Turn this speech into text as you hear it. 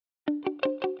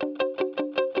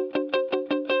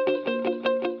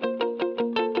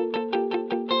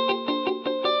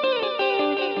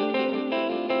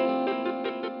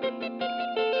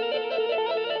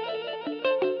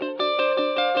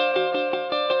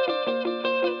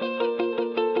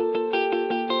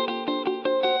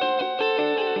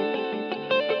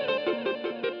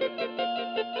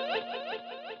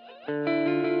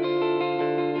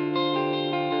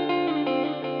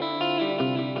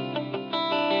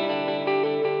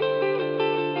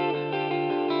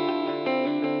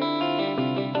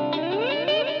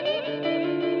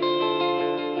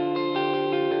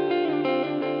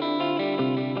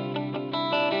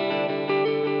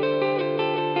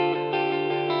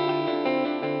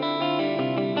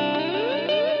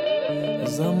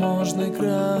Заможний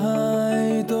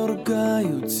край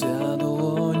торкаються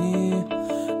долоні,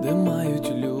 де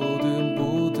мають люди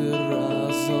бути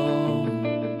разом.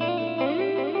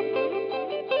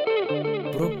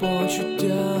 Про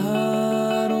почуття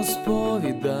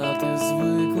розповідати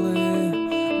звикли,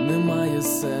 немає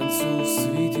сенсу в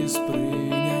світі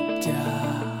сприйняття.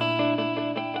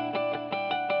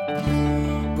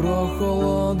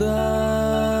 Прохолода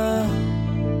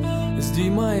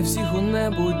здіймає всіх у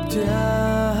небуття.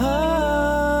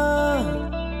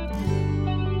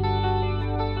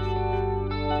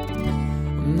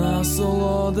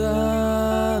 Насолода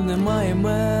немає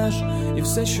меж, і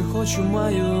все, що хочу,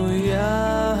 маю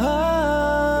я.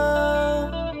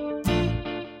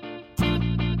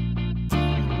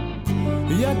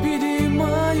 Я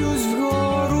підіймаюсь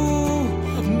вгору,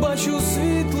 бачу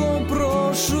світло,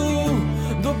 прошу,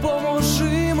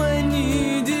 допоможи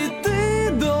мені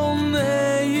дійти до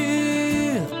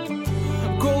неї.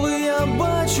 Коли я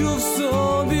бачу в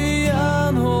собі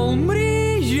янгол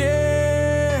мріє,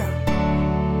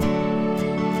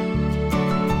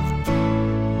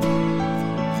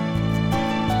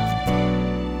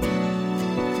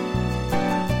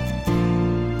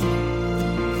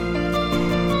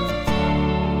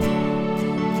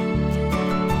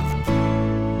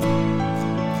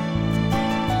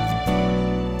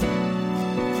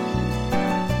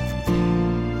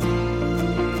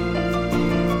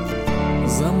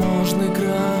 заможний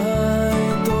край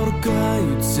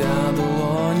торкаються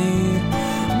долоні,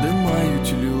 де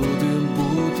мають люди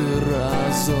бути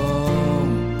разом.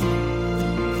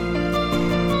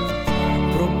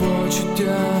 Про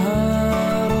почуття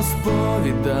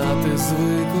розповідати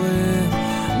звикли,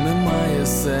 немає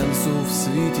сенсу в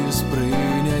світі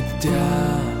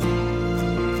сприйняття.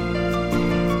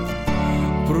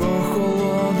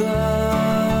 Прохолода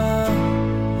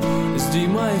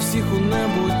здіймає всіх у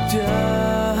небуття.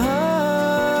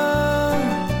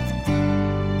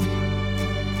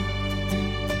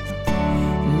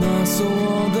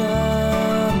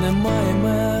 Насолода немає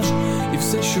меж, і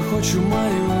все, що хочу,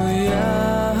 маю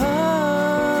я.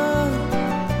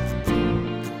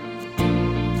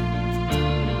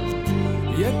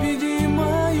 Я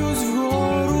підіймаюсь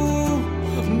вгору,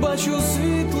 бачу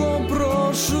світло,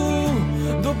 прошу,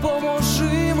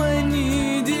 допоможи